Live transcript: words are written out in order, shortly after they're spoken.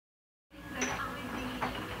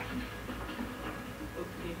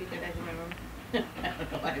I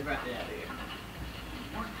don't know why I brought it out here.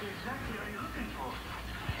 What exactly are you looking for?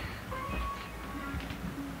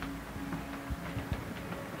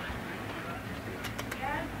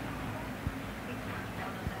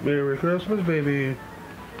 Merry Christmas, baby.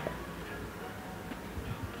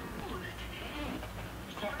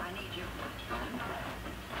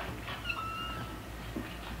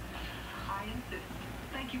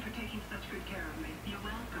 Thank you for taking such good care of me. You're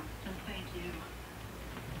welcome, and thank you.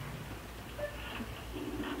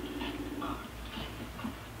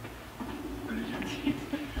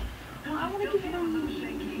 Well, I want to give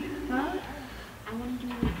him. Huh? I want to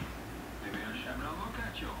do this. Maybe I should have a look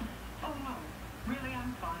at you. Oh no, really,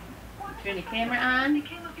 I'm fine. Turn the camera on. It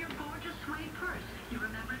came of your gorgeous suede purse. You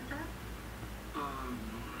remember it, Seth?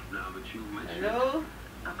 Now that you mention it. Hello?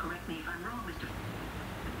 Correct me if I'm wrong, Mr.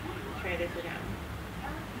 Try this again.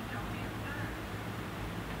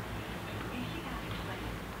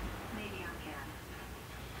 Maybe I can.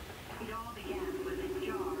 It all began with a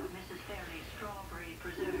jar of Mrs. Fairley's strawberry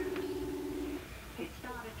preserves. It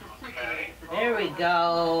started to circulate. There we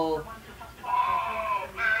go. Oh,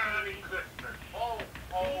 Merry Christmas. Oh.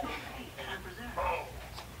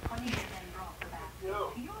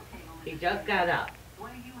 He just got up.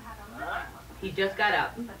 He just got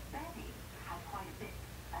up.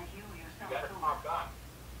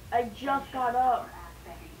 I just got up.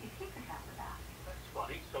 That's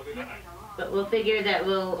funny. So did I. But we'll figure that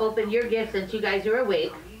we'll open your gift since you guys are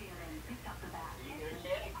awake.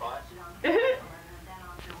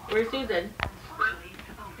 Where's Susan?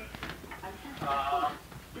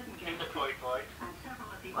 In the toy.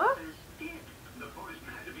 What?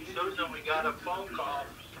 Susan, we got a phone call.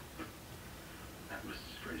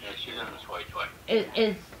 Yeah, she's in the toy.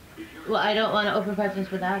 Well, I don't want to open presents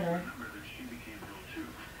without her.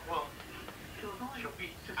 Well, she'll be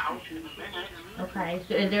out in a minute. Okay,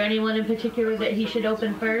 so is there anyone in particular that he should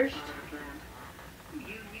open first?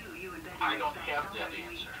 I don't have that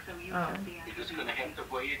answer. Oh. You're just going to have to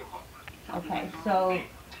wait a moment. Okay, so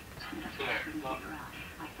There, look.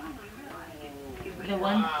 the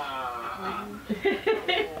ones,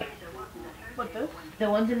 What this? the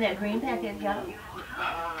ones in that green package, yeah.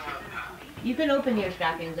 You can open your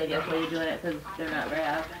stockings, I guess, while you're doing it, because they're not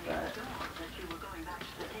wrapped, but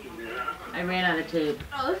I ran out of tape.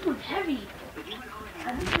 Oh, this one's heavy.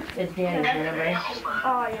 It's Danny's, remember?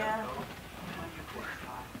 Oh, yeah.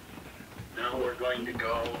 Now we're going to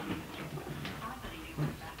go.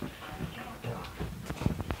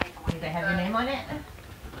 Does it have your name on it?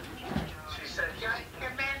 She said, yeah,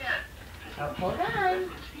 come in. Oh, hold on.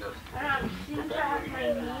 I don't see if I have my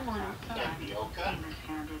name on it. Tapioca.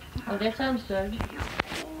 Oh, that sounds good.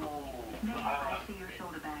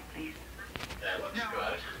 That looks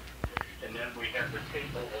good. And then we have the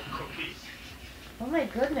table of cookies. Oh my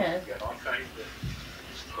goodness. We got all kinds of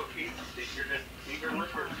cookies. These are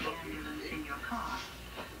liquor cookies. And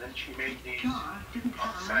then she made these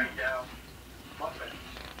upside down muffins.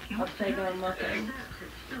 Upside down muffin.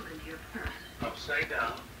 Upside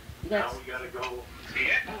down. Yes. Now we gotta go see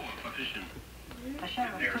it. There's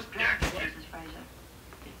next.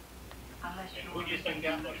 And who do you think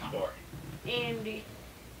that was for? Andy.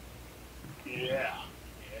 Yeah.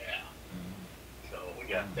 So we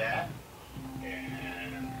got that.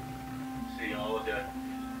 And see all of the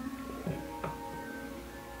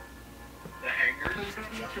hangers.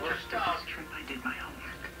 More stuff. I did my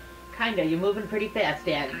homework. Kinda, you're moving pretty fast,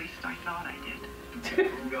 Dad. At least I thought I did.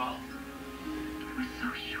 Go. I was so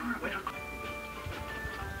sure it would.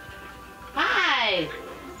 Hi!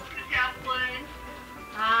 Jocelyn.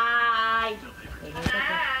 Hi.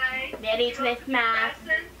 Hi. Daddy Smith mask.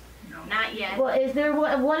 Lessons? Not yet. Well, is there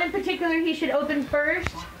one in particular he should open first?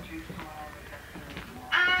 Not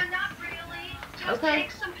really. Just Okay.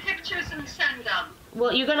 take some pictures and send them.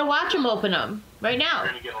 Well, you're gonna watch him open them right now. We're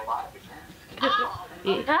gonna get a lot. Oh,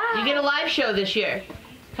 You get a live show this year.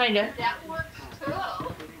 Kinda. that works too.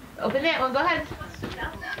 Open that one, go ahead. Must have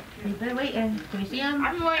done that. You've been waiting. Can you see him?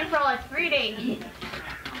 I've been waiting for like 3 days.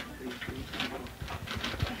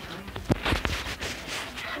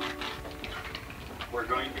 We're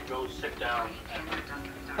going to go sit down at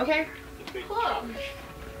Okay. the big Cool. couch. 9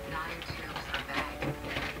 tubes for bags.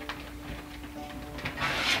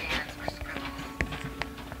 9 scans for scribbles.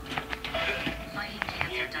 Fighting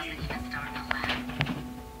cancer doesn't even start in the lab.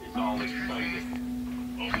 Is all excited.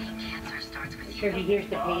 Fighting cancer starts with Sure you. he hears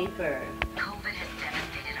the pay for. COVID has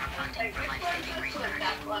devastated our funding for life-saving research.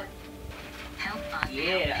 Help us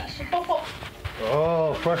Yeah. help patients.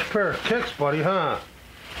 Oh, fresh pair of kicks, buddy, huh?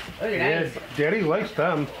 Oh, Yeah, nice. Daddy likes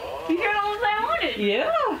them. You hear the ones I wanted?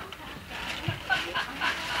 Yeah.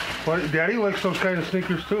 But Daddy likes those kind of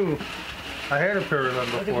sneakers too. I had a pair of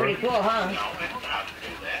them Those are before. pretty cool, huh? No, it's not to do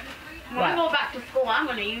that. When I go back to school, I'm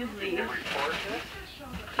gonna use these. Report this.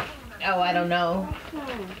 Oh, I don't know.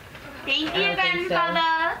 Thank you, I don't think so.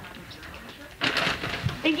 grandfather.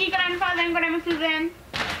 Thank you, grandfather and grandma Susan.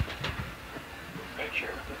 Make sure.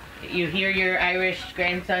 You hear your Irish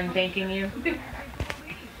grandson thanking you?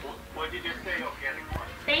 What did you say, organic one?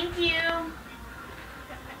 Thank you.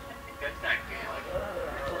 That's not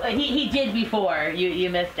Gaelic. He did before. You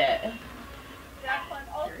missed it. That one,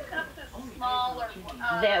 open up the smaller one.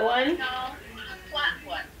 That one? No, flat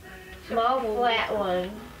one. Small flat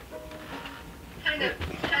one. Kind of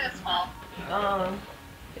small.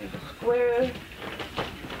 There's a square.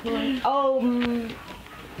 Oh.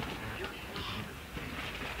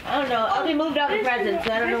 I don't know. Oh, they moved out the presents,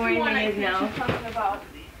 so I don't know where anything is now. Talking about.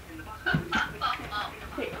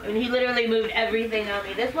 And he literally moved everything on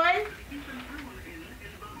me. This one?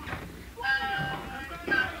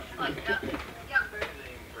 Like that. Yep.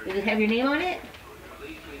 Does it have your name on it?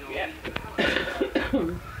 Yeah.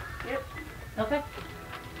 Okay.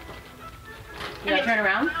 You gotta turn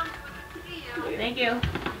around? Thank you. To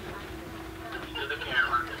the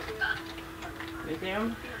camera. You see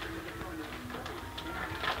him?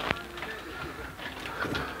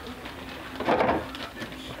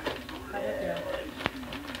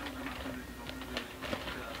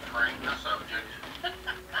 Bring the subject.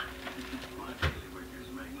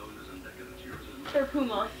 They're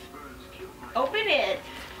Pumas. Open it.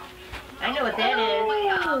 I know what that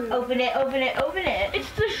is. Open it, open it, open it.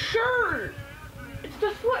 It's the shirt. It's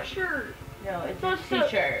the sweatshirt. No, it's a That's the-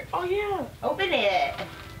 t-shirt. Oh yeah. Open it.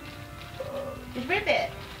 Just rip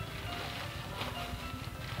it.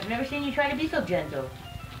 I've never seen you try to be so gentle.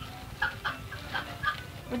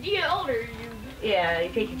 When you get older, you. Yeah, you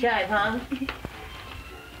take your time, huh?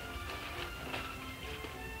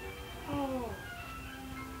 Oh.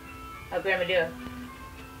 How'd Grandma do?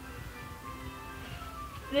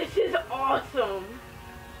 This is awesome.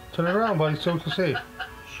 Turn it around, buddy, so we can see.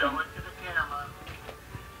 Show it to the camera.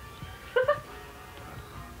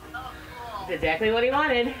 Oh, cool. That's exactly what he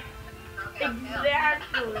wanted.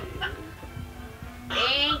 Exactly.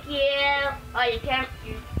 Thank you. Oh, your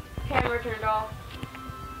camera turned off.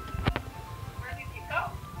 Where did you go?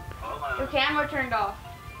 Hold Your on. camera turned off.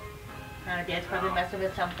 Dad's probably messing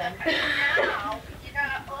with something. Now, you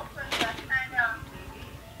gotta open the kind of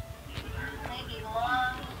maybe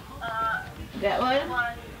long, That one?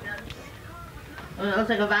 one that's, Oh, it looks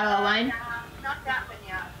like a bottle of wine. not that one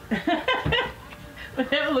yet.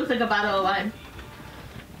 That one looks like a bottle of wine.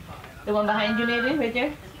 The one behind you, maybe, right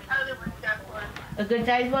there? Other one's got one. A good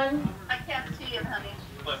sized one? I can't see it, honey.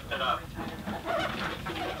 Lift it up.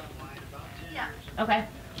 Yeah. Okay.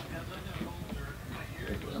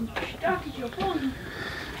 Stuck to your phone.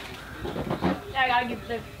 I gotta give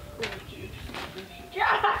the.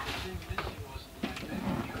 Yeah.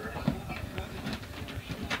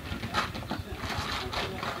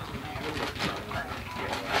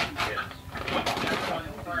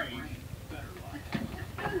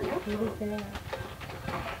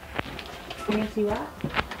 Fancy what?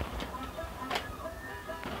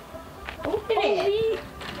 Open it.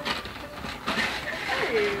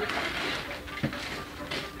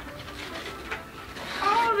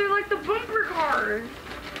 Oh, they're like the bumper cars.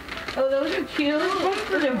 Oh, those are cute.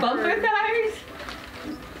 Those are bumper cars.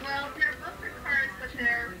 Well, they're bumper cars, but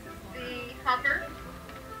they're the hover.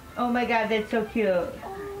 Oh my God, that's so cute.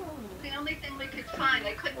 The only thing we could find,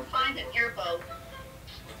 I couldn't find an airboat.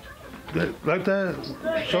 Like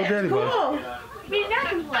that? Show Daddy, bud. Cool. Me and Dad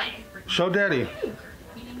can play. Show Daddy.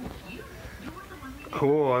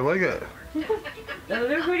 Cool, I like it.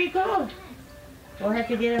 Those are pretty cool. We'll have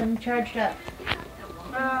to get them charged up.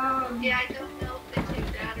 Yeah, I don't know if they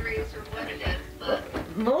take batteries or what it is,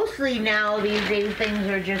 but Mostly now these days things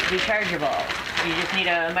are just rechargeable. You just need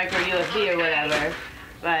a micro USB or whatever.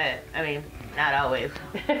 But I mean, not always.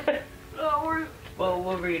 Well,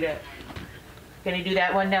 we'll read it. Can you do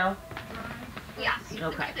that one now? yes, you can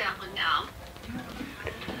do Okay. that one now.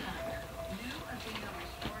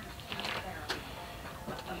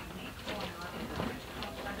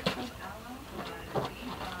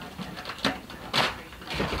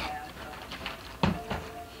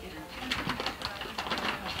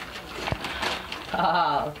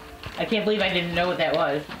 Oh, I can't believe I didn't know what that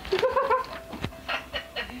was.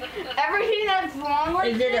 Everything that's long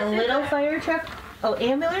like Is it a this little fire truck? Oh,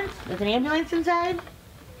 ambulance? There's an ambulance inside?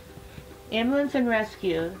 Ambulance and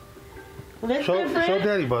rescue. Well, that's Show different.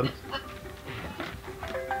 Daddy, bud.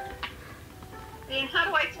 Dean, how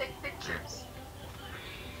do I take pictures?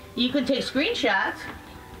 You could take screenshots.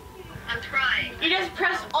 I'm trying. You just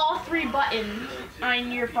press all 3 buttons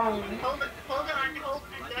on your phone. Hold on just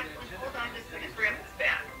a second. Grandpa's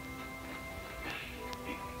back.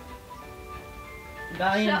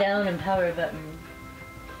 Volume down and power button.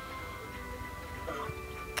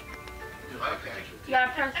 Okay. You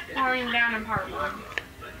gotta press volume down and power button.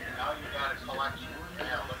 Now you got a collection.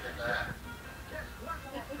 Yeah, look at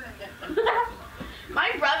that. My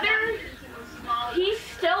brother, he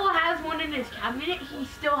still has one in his cabinet. He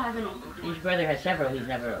still hasn't opened it. His brother has several he's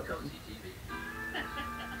never opened.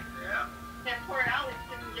 Yeah. That poor Alex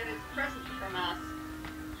didn't get his present from us.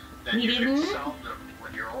 Then He you can didn't? sell them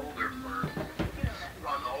when you're older for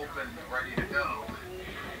unopened, ready to go.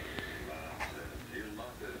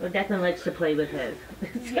 Well, Declan likes to play with his.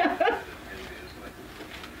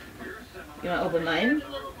 You want to open mine?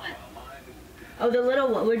 Oh, the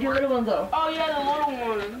little one. Where'd your little one go? Oh yeah, the little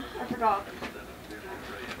one. I forgot.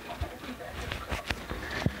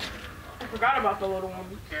 I forgot about the little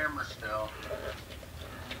one. Camera still.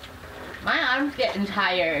 My arm's getting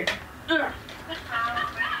tired. Ugh.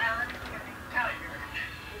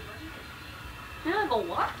 Yeah, go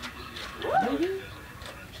what? Maybe?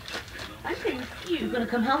 I'm You confused. gonna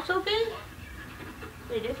come help Sophie?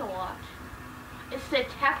 It is a watch. It's the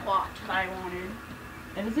tech watch that I wanted.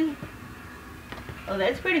 Let me see. Oh,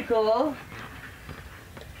 that's pretty cool.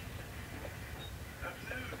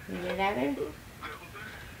 You get that there?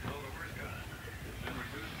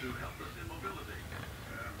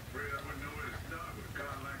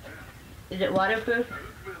 Is it waterproof?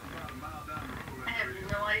 I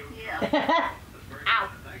have no idea. Ow.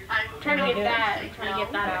 I'm Trying to Can you get do that. it? Trying to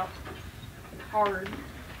get that out. Hard.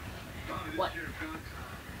 What?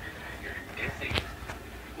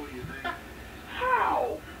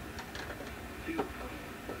 How?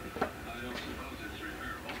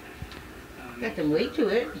 Got some weight to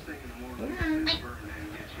it.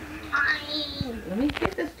 Let me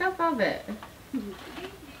get the stuff of it.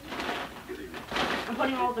 I'm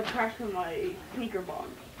putting all the trash in my sneaker box.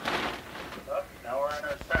 Oh, now we're on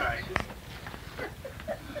our side.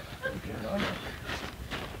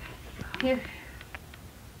 Here.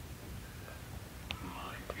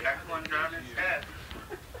 Declan dropped his head.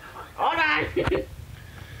 Hold on.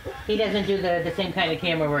 He doesn't do the same kind of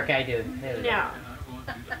camera work I do. There we go. Yeah.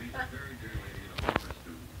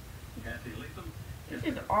 This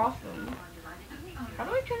is awesome. How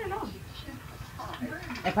do I turn it on?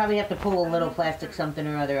 I probably have to pull a little plastic something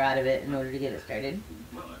or other out of it in order to get it started.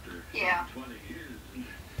 Yeah.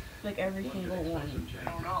 Like every single one. I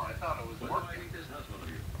don't know. I thought it was working.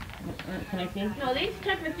 Can I see? No, these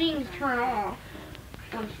type of things turn off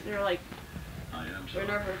once they're like, they're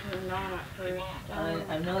never turned on at first.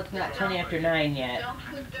 I know it's not 10 after 9 yet. Don't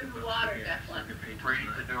put them in water, Declan. Read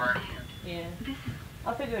the door. Yeah.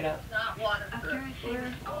 I'll figure it out. It's not waterproof.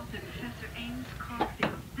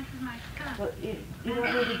 Well, you don't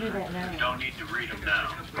need to do that You now. don't need to read them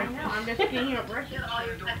now. I know, I'm just getting a brush. Get all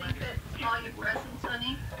your, I think that's all your presents,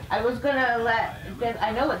 honey. I was gonna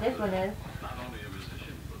I know what this one is.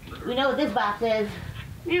 We know what this box is.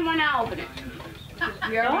 You want to open it.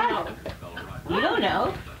 You already know. You don't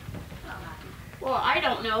know. Well, I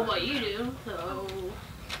don't know, but you do, so.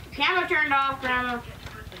 Camera turned off, Grandma.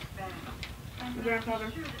 Grandfather.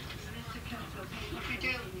 What you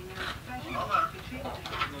do? Hold on.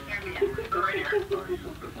 There we go. Right here.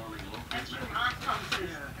 That's your Aunt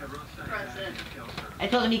Thompson's present. I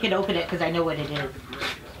told him he could open it because I know what it is.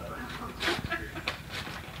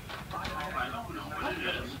 I don't know what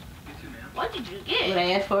it is. What did you What get?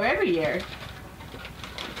 I ask for every year.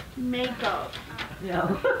 Makeup.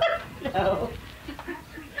 No. No.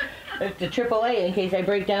 It's the AAA in case I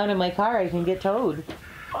break down in my car, I can get towed.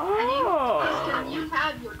 Oh. Kristen, you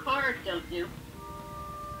have your card, don't you?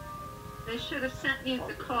 They should have sent you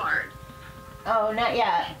the card. Oh, not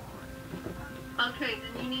yet. Okay,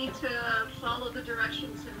 then you need to follow the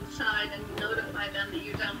directions inside and notify them that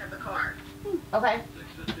you don't have a card. Okay.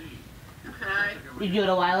 Okay? Did you do it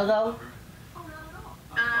a while ago?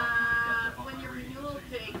 When your renewal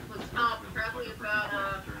date was up, probably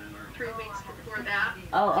about 3 weeks before that.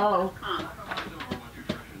 Oh, Huh.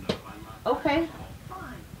 okay.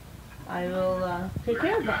 I will take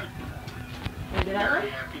care of that. Can I do that Very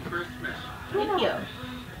one? happy Christmas. Thank you.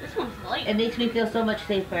 This one's light. It makes me feel so much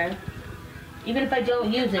safer. Even if I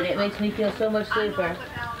don't use it, it makes me feel so much I know, safer. but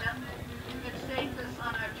Alan, it's safest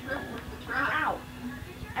on a trip with the truck. Ow.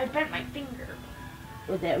 I bent my finger.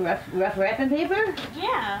 With that rough wrapping paper?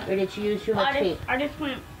 Yeah. Or did you use too much tape? I just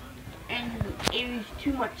went and it was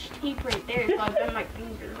too much tape right there, so I bent my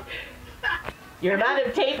finger. Your amount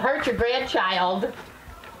of tape hurt your grandchild.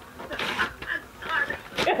 Sorry.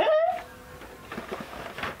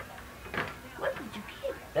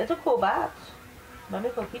 That's a cool box.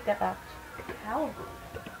 Mommy's gonna keep that box. How?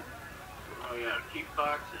 Oh yeah, keep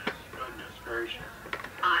boxes. Goodness gracious.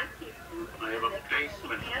 I keep I have a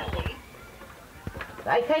basement full of them.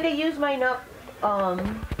 I kind of used mine up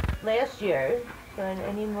last year, so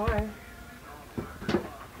I need more.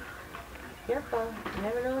 Careful, you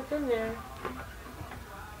never know what's in there.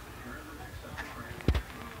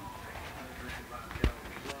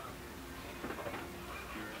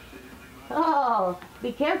 Oh,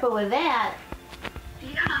 be careful with that.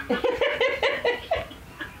 Yeah.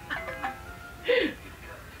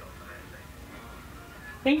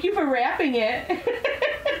 Thank you for wrapping it.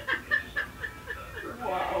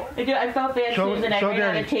 Wow. I felt bad Show- Susan. I show ran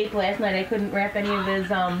out Daddy. of tape last night. I couldn't wrap any of his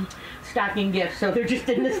stocking gifts, so they're just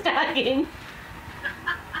in the stocking.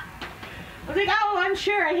 I was like, oh, I'm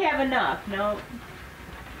sure I have enough. No.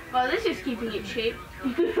 Well, this is keeping it shape.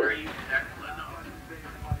 Where you Declan on?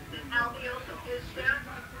 Did Albie open his yet?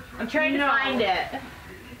 I'm trying to No. find it.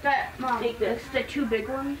 That, Mom, Take this. the two big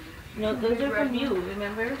ones. No, those are from you,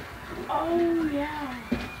 remember? Oh, yeah.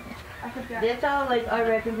 I forgot. That's all like our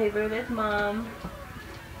wrapping paper. That's Mom.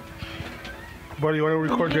 Buddy, you want to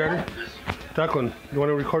record Daddy? Declan, you want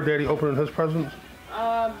to record Daddy opening his presents? You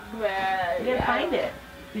gotta find it.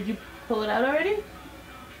 Did you pull it out already?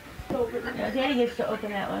 So, No, Daddy gets to open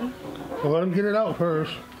that one. Well, let him get it out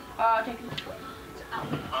first. take it.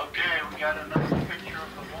 Okay, we got a nice picture of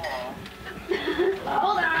the wall.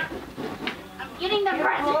 Hold on. I'm getting the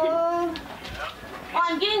present. Oh, Oh,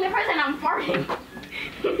 I'm getting the present. I'm farting.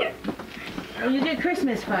 oh, you get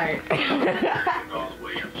Christmas part. All the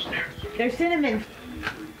way upstairs. They're cinnamon.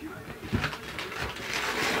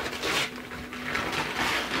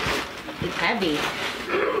 It's heavy.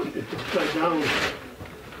 Upside down.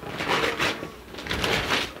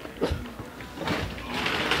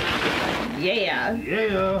 Yeah.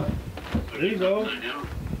 Yeah. There you go. I know.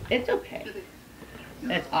 It's okay.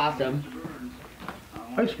 That's awesome.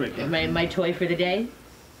 Ice maker. My toy for the day.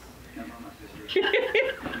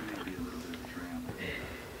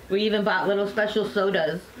 We even bought little special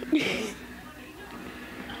sodas.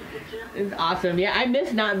 It's awesome. Yeah, I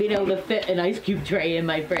miss not being able to fit an ice cube tray in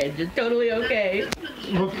my fridge. It's totally okay.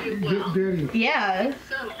 Look, Daddy. Yeah.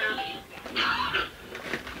 So heavy.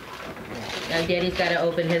 Now Daddy's got to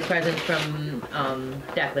open his presents from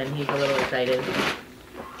Declan. He's a little excited.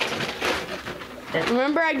 That's,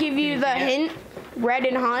 Remember I gave you the hint? Red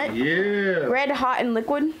and hot? Yeah. Red, hot, and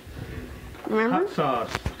liquid? Remember? Hot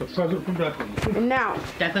sauce. The present from Declan. And now.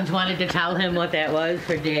 Declan's wanted to tell him what that was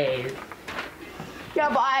for days. Yeah,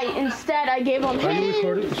 but instead I gave him Are you hint.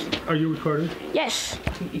 recording? Are you recording? Yes.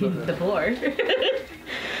 The floor.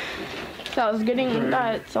 So I was getting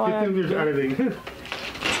that, so Good I thing there's editing.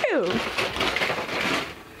 two.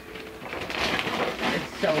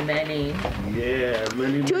 It's so many. Yeah,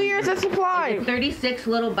 many. 2 years of supply. 36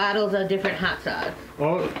 little bottles of different hot sauce.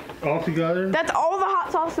 All together? That's all the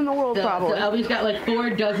hot sauce in the world, So probably. Albie's got like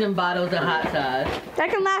 4 dozen bottles of hot sauce. That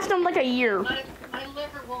can last him like a year. My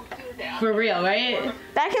liver won't do that. For real, right?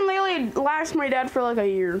 That can literally last my dad for like a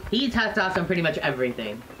year. He eats hot sauce on pretty much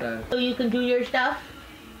everything. So you can do your stuff?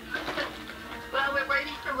 Well, we're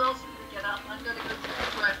waiting for Wilson to get up. I'm gonna go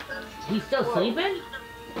to breakfast. He's still sleeping?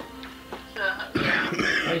 So, yeah.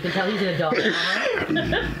 Oh, you can tell he's an adult. You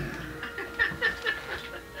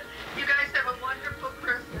guys have a wonderful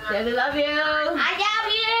Christmas. Say we love you. I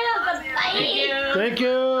love you. Thank you. Thank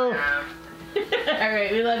you. All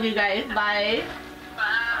right, we love you guys. Bye.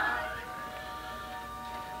 Bye.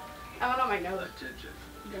 I don't know my nose.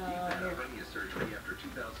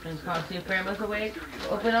 And call see if Grandma's awake.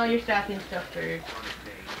 Open all your stocking stuff first.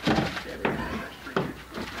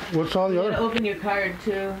 What's all the You gotta other? open your card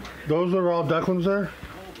too. Those are all Declan's there?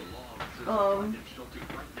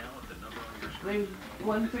 There's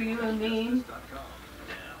one for you and me.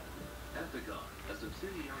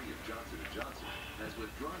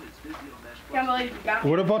 Can't believe you got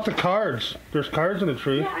What about the cards? There's cards in the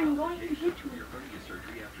tree. Yeah, I'm going to get you.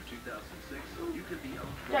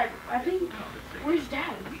 Dad, I think. Where's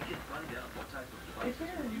Dad?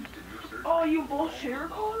 Oh, you both share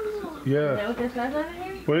cards? Is Yeah. that what this says on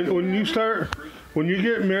here? When you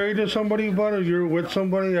get married to somebody, bud, or you're with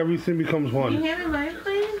somebody, everything becomes Can you one. have it mine,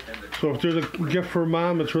 please? So if there's a gift for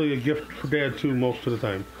mom, it's really a gift for dad too, most of the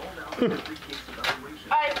time.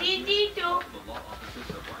 I see these two.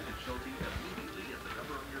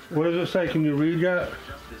 What does it say? Can you read yet?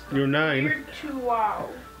 You're 9. You're too wow.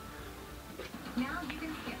 Now you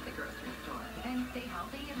can skip the grocery store and stay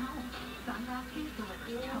healthy at home. Sunglasses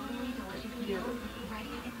deliver totally delicious meals ready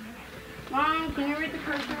in minutes. Mom, can you read the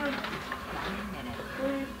cursor? In minutes.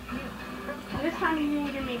 Please? This time you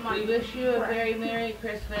didn't give me money. We wish you a very Merry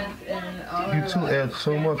Christmas and all our You two love, add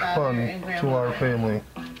so much grandfather fun and to our grandmother. family.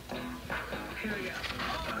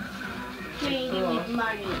 You didn't give me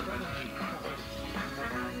money.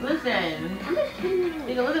 Listen,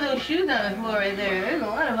 take a look at those shoes on the floor right there. There's a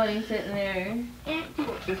lot of money sitting there.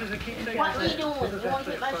 This is a keepsake. What are you doing? You want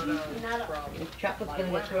to get my shoes? Not up. This chocolate's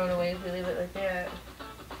gonna get thrown away if we leave it like that.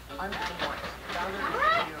 I'm Adam White, founder and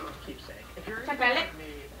CEO of Keepsake. If you're Check that.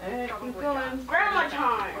 Alright, keep going. Grandma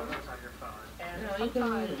time. You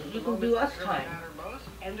know, you can do us time. Most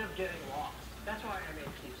end up getting lost. That's why I made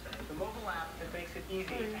Keepsake, the mobile app that makes it easy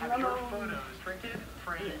to have your photos printed,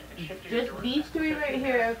 framed, and shipped to your Just door. these three right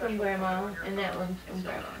here are from Grandma, and that one's from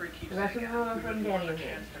Grandma. The rest of them are from Daddy and me.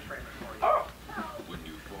 Oh.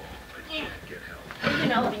 You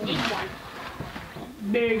know, Big one.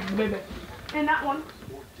 Big baby. And that one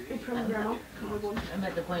is from Grandma. Big one. I'm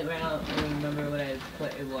at the point where I don't even remember what I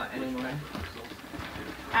put in what anymore.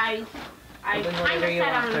 I Open kind of whatever you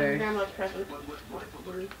sat want on first. Grandma's present.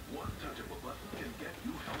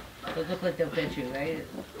 Those look like they'll fit you, right?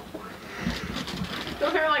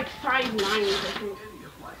 Those are like size 9s, I think.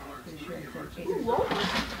 Pretty sure it's okay. Ooh,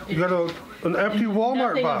 Walmart. You got an empty Walmart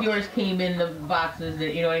Nothing of box. yours came in the boxes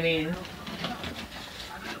that, you know what I mean?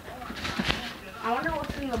 I wonder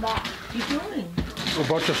what's in the box. Keep going. A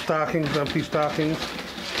bunch of stockings, empty stockings.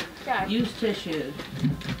 Yeah. Use tissues.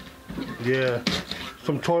 Yeah.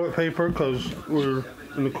 Some toilet paper because we're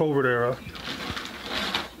in the COVID era.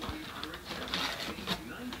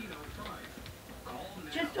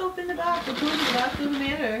 Just open the box. The box doesn't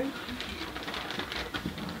matter.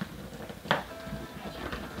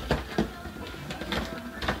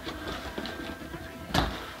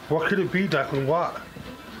 What could it be, Declan? What?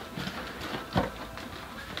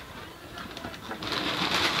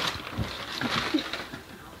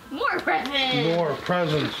 More presents. More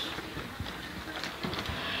presents.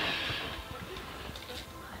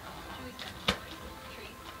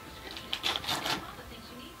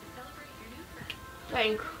 The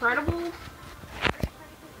Incredibles.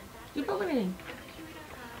 Keep opening.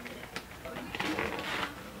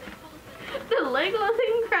 The Lego's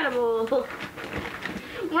Incredible.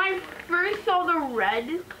 When I first saw the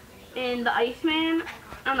red in the Iceman,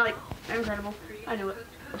 I'm like, incredible. I knew it.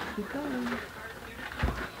 Keep going.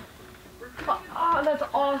 But, oh, that's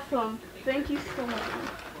awesome. Thank you so much.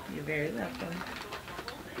 You're very welcome.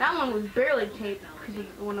 That one was barely taped because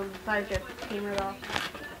of one of the sides that came right off.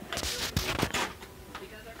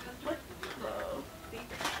 What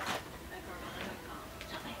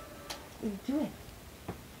are you doing?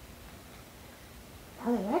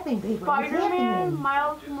 How are they wrapping paper? What's Spider-Man, happening?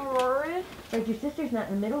 Miles Morales. Like your sister's not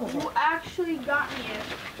in the middle of it. You actually got me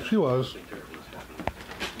it. She was.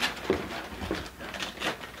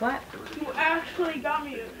 What? You actually got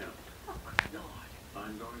me it.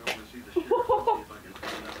 I'm going over to see the sheriff and see if I can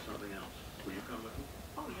find out something else. Will you come with me?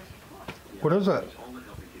 Oh, yes, of course. What is that? All the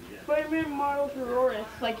help you can get. Spider-Man, Miles Morales.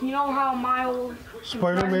 Like, you know how Miles...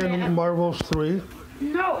 Spider-Man Marvels 3.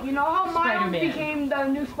 No, you know how Miles Spider-Man. became the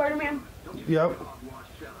new Spider-Man? Yep.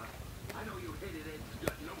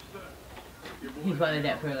 He's wanted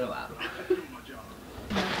that for a little while.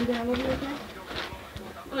 See that movie again?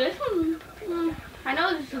 Well, this one... I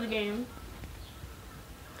know this is a game.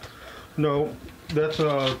 No, that's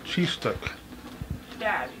a cheese stick.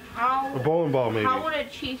 Dad, A how... bowling ball, maybe. How would a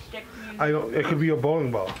cheese stick be? I don't. It could be a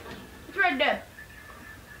bowling ball. It's Red Dead.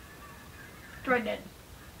 It's Red Dead.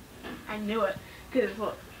 I knew it. Because,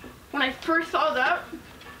 look, when I first saw that,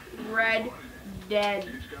 Red Dead.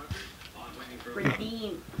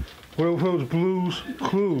 Redeem. What if it was Blue's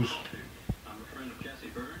Clues? I'm a friend of Cassie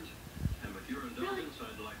Burns, and with your indulgence,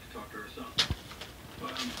 I'd like to talk to her son. Well,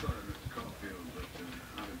 I'm sorry, Mr. Caulfield, but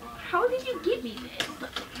I'm advised. How did you give me this?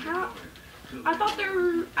 How? I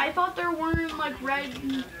thought there weren't like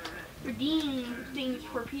Red Redeem things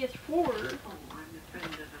for PS4.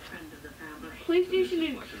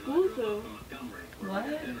 PlayStation exclusive. What?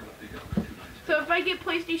 So if I get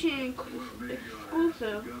PlayStation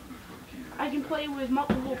exclusive, I can play with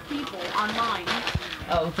multiple people online.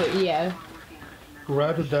 Oh, so yeah.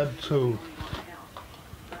 Red Dead 2.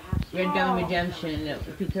 Red Dawn Redemption.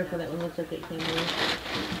 Be careful, that one looks like it came in.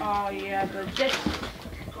 Oh yeah, but this.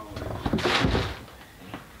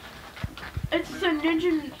 It's the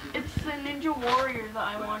Ninja Warrior that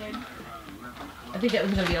I wanted. I think that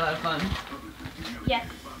was gonna be a lot of fun. Yes.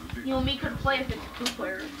 You and me could play if it's 2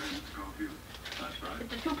 players.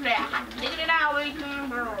 It's a 2 player. Dig it out, we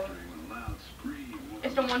can.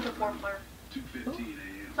 It's the 1 to 4 player.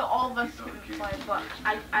 So all of us can play, but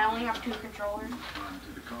I only have 2 controllers.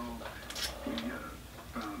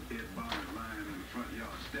 Found Ed Barnes lying in the front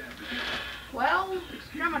yard, stabbed to death. Well, it's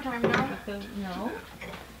drama time now. So, no.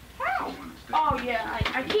 How? Oh yeah,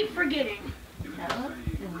 I keep forgetting. That one?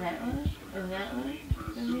 And that one? And that one?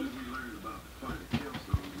 And these?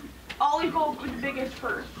 Always go with the biggest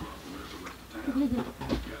first.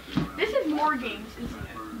 This is more games, isn't it?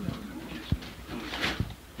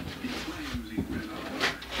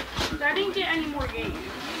 'Cause I didn't get any more games.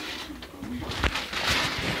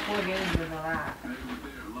 4 games is a lot.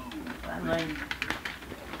 I'm like,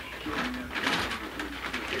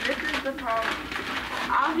 This is the problem.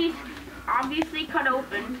 Obviously cut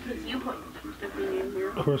open because you put the thing in here.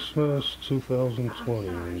 Christmas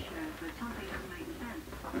 2020.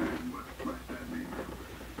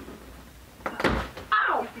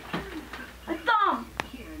 Ow! My thumb!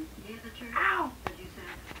 Ow!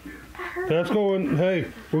 That hurt. That's going, hey,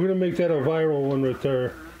 we're gonna make that a viral one right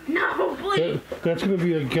there. No, please! That's gonna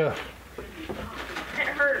be a gift. It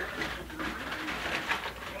hurt.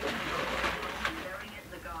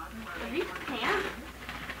 Are these pants?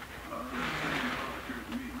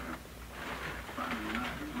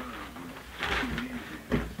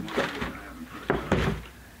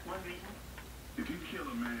 If you kill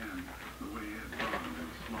a man the way Ed Bond was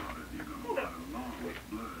slaughtered, you're gonna run along with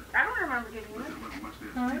blood. I don't remember getting But this. there wasn't much there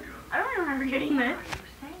to Huh? speak of. I don't remember getting this.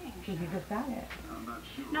 you just got it. I'm not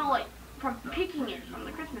sure. No, like, from picking it from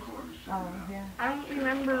the Christmas one. Oh, yeah. I don't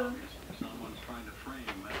remember. Someone's trying to frame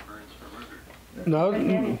Matt Burns for murder. No,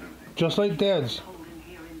 just like Dad's.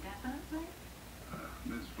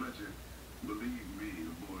 Miss Fletcher, believe me, the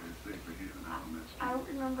boy is safer here than elementary. I don't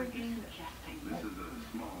remember getting this. This is a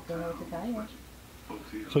small Don't know town. what to tell you.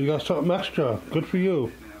 Folks here So you got something extra. Good for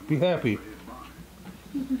you. Be happy. Ed Bond.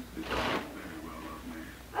 It's a very well-loved man.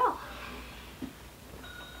 Oh,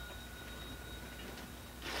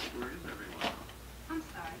 Where is everyone? I'm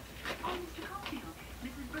sorry. Oh, Mr. Caulfield,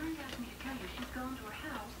 Mrs. Burns asked me to tell you she's gone to her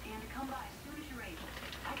house and to come by as soon as you're able.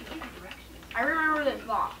 I can give you directions. I remember this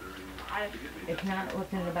box. It's not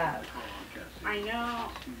what's in the box. I know.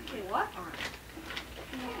 Wait, what? Not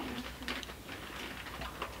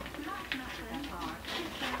that far.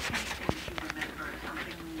 Just anything you remember,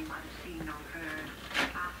 something you might have seen or heard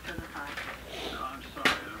after the fact. No, I'm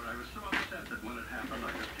sorry. I was so upset that when it happened, I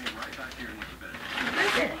just came right back here and went to bed.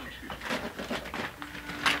 That's it.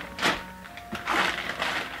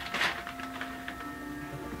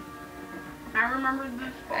 I remember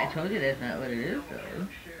this I box. told you that's not what it is, though.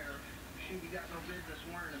 She got no business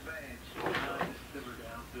wearing a badge. Simmer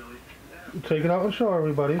down, Billy. Take it out and show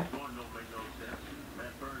everybody. One don't make no sense.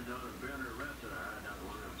 Matt Burns done a better arrested her.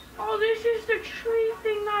 I know. Oh, this is the tree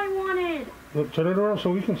thing I wanted. Look, turn it around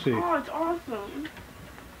so we can see. Oh, it's awesome.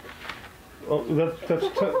 Oh,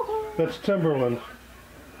 that's Timberland.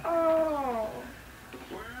 Oh. Well,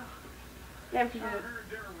 Yeah, because I heard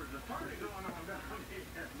there was a party going on down here.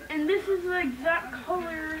 and this is the exact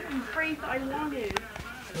color and phrase I wanted.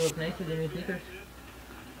 It looks nice with the new sneakers.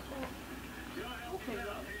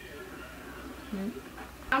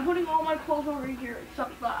 I'm putting all my clothes over here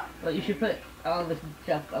except that. Well, you should put all this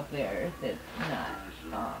stuff up there that's not,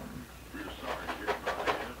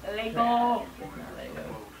 Lego. trash. It's not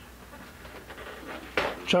Lego.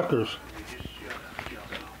 Checkers.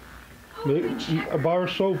 Maybe a bar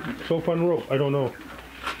of soap on rope. I don't know.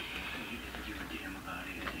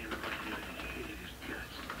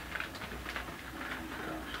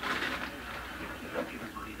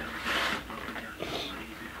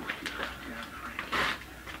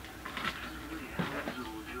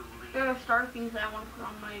 There are star things that I want to put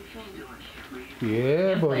on my thing.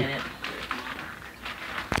 Yeah, buddy. Planet.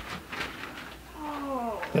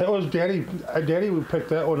 Oh. That was Daddy. Daddy would pick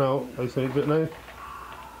that one out, I think, didn't I?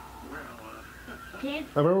 Kids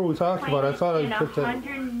I remember we talked about it. I thought I in picked that.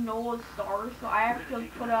 100 Noah stars, so I have to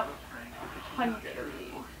put up 100 of these.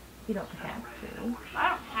 You don't have to. I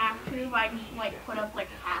don't have to, but I can like put up like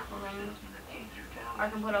half of them. I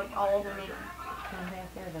can put up all of them. Come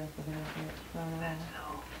back there, though, so they're not get thrown away.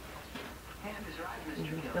 There's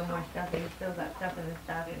still more stuff. He's still got stuff in his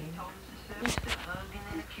stocking.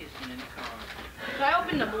 So I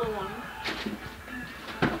opened the blue one.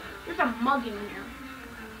 There's a mug in here.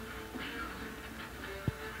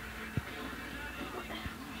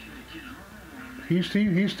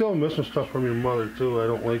 He's still missing stuff from your mother too. I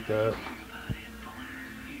don't like that.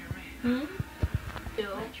 Hmm? Ew.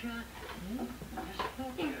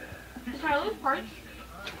 Can I lose parts?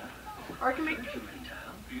 Or I can make two.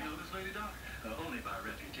 You know this lady, Doc? Only by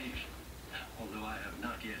reputation. Although I have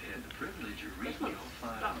not yet had the privilege of reading your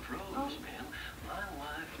fine prose, ma'am, my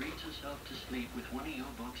wife reads herself to sleep with one of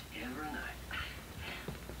your books every night.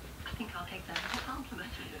 I think I'll take that as a compliment.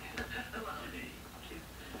 Well, hey,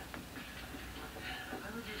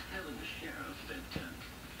 just telling the sheriff that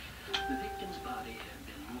the victim's body had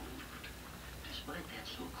been moved. Despite that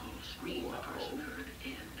so-called scream, the person heard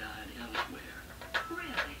and died elsewhere.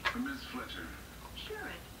 Really? Miss Fletcher.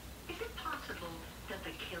 Sheriff, is it possible that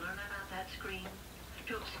the killer let out that scream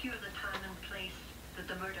to obscure the time and place that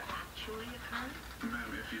the murder actually occurred?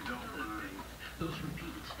 Ma'am, if you don't mind. Those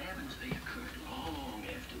repeated stabbings, they occurred long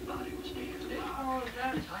after the body was taken down. Oh,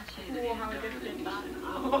 that's I'd say that cool it how had they died did at that. least an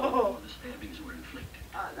hour before the stabbings were inflicted.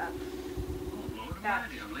 That's Oh, Lord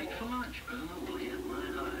Almighty, I'm late for lunch. Presumably at my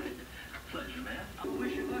hide. Pleasure, man. I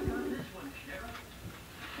wish you luck on this one, Sheriff.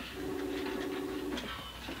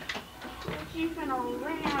 keeping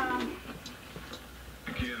around.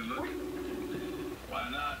 Care to look? Why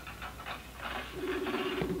not?